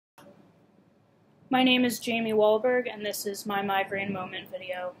My name is Jamie Wahlberg, and this is my migraine moment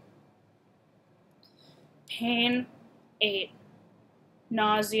video. Pain, 8.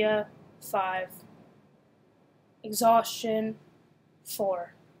 Nausea, 5. Exhaustion,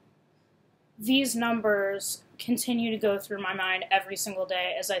 4. These numbers continue to go through my mind every single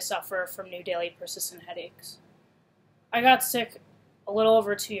day as I suffer from new daily persistent headaches. I got sick a little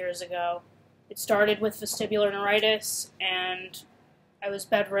over 2 years ago. It started with vestibular neuritis, and I was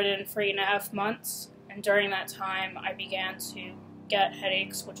bedridden for 8.5 months, and during that time I began to get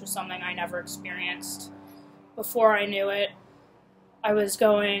headaches, which was something I never experienced. Before I knew it, I was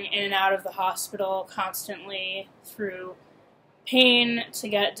going in and out of the hospital constantly through pain to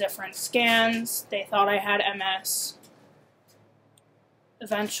get different scans. They thought I had MS.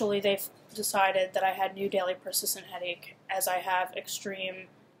 Eventually they decided that I had new daily persistent headache, as I have extreme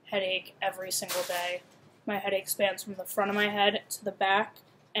headache every single day. My headache spans from the front of my head to the back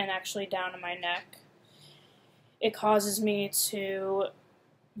and actually down to my neck. It causes me to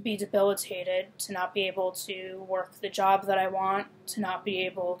be debilitated, to not be able to work the job that I want, to not be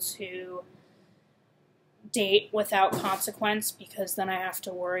able to date without consequence because then I have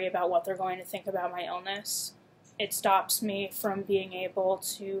to worry about what they're going to think about my illness. It stops me from being able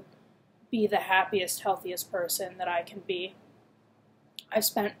to be the happiest, healthiest person that I can be. I've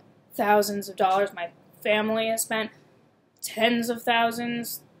spent thousands of dollars, my family has spent tens of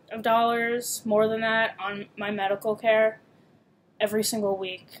thousands of dollars, more than that, on my medical care. Every single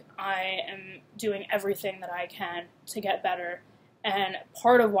week I am doing everything that I can to get better, and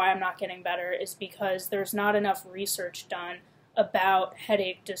part of why I'm not getting better is because there's not enough research done about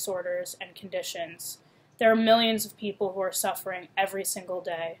headache disorders and conditions. There are millions of people who are suffering every single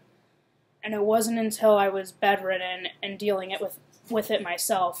day, and it wasn't until I was bedridden and dealing with it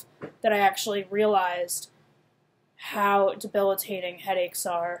myself that I actually realized how debilitating headaches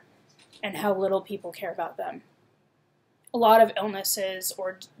are and how little people care about them. A lot of illnesses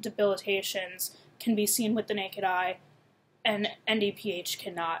or debilitations can be seen with the naked eye, and N.D.P.H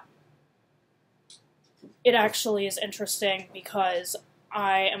cannot. It actually is interesting because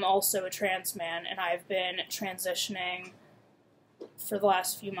I am also a trans man, and I've been transitioning for the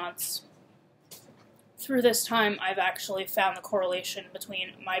last few months. Through this time, I've actually found the correlation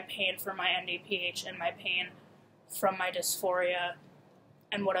between my pain from my N.D.P.H and my pain from my dysphoria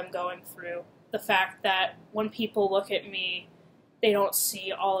and what I'm going through. The fact that when people look at me, they don't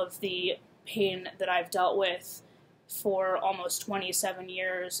see all of the pain that I've dealt with for almost 27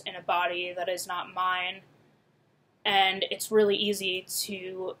 years in a body that is not mine. And it's really easy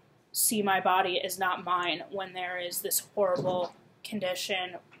to see my body as not mine when there is this horrible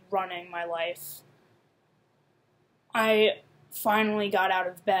condition running my life. I finally got out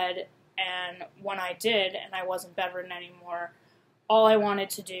of bed, and when I did, and I wasn't bedridden anymore, all I wanted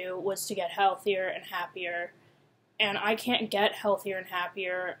to do was to get healthier and happier. And I can't get healthier and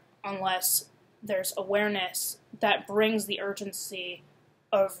happier unless there's awareness that brings the urgency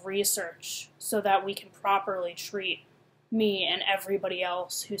of research so that we can properly treat me and everybody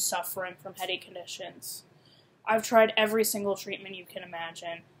else who's suffering from headache conditions. I've tried every single treatment you can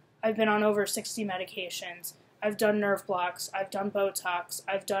imagine. I've been on over 60 medications. I've done nerve blocks. I've done Botox.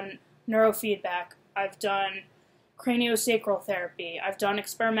 I've done neurofeedback. I've done craniosacral therapy. I've done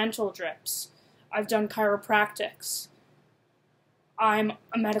experimental drips. I've done chiropractics. I'm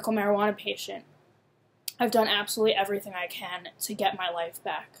a medical marijuana patient. I've done absolutely everything I can to get my life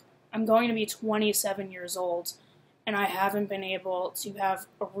back. I'm going to be 27 years old, and I haven't been able to have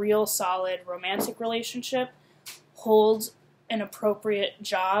a real solid romantic relationship, hold an appropriate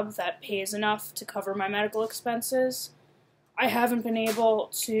job that pays enough to cover my medical expenses. I haven't been able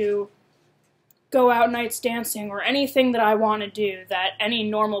to go out nights dancing or anything that I want to do that any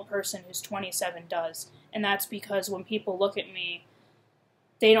normal person who's 27 does. And that's because when people look at me,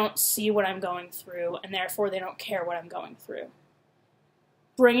 they don't see what I'm going through, and therefore they don't care what I'm going through.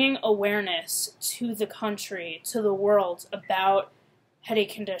 Bringing awareness to the country, to the world, about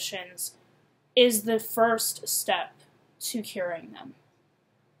headache conditions is the first step to curing them.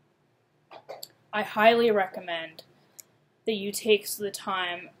 I highly recommend that you take the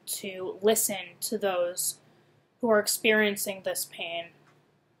time to listen to those who are experiencing this pain.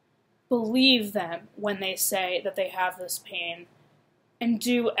 Believe them when they say that they have this pain, and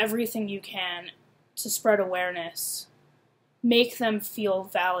do everything you can to spread awareness. Make them feel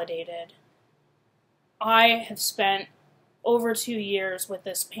validated. I have spent over 2 years with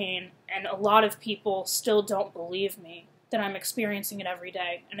this pain, and a lot of people still don't believe me that I'm experiencing it every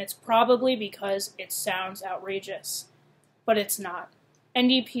day, and it's probably because it sounds outrageous, but it's not.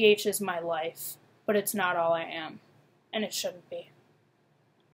 N.D.P.H is my life, but it's not all I am, and it shouldn't be.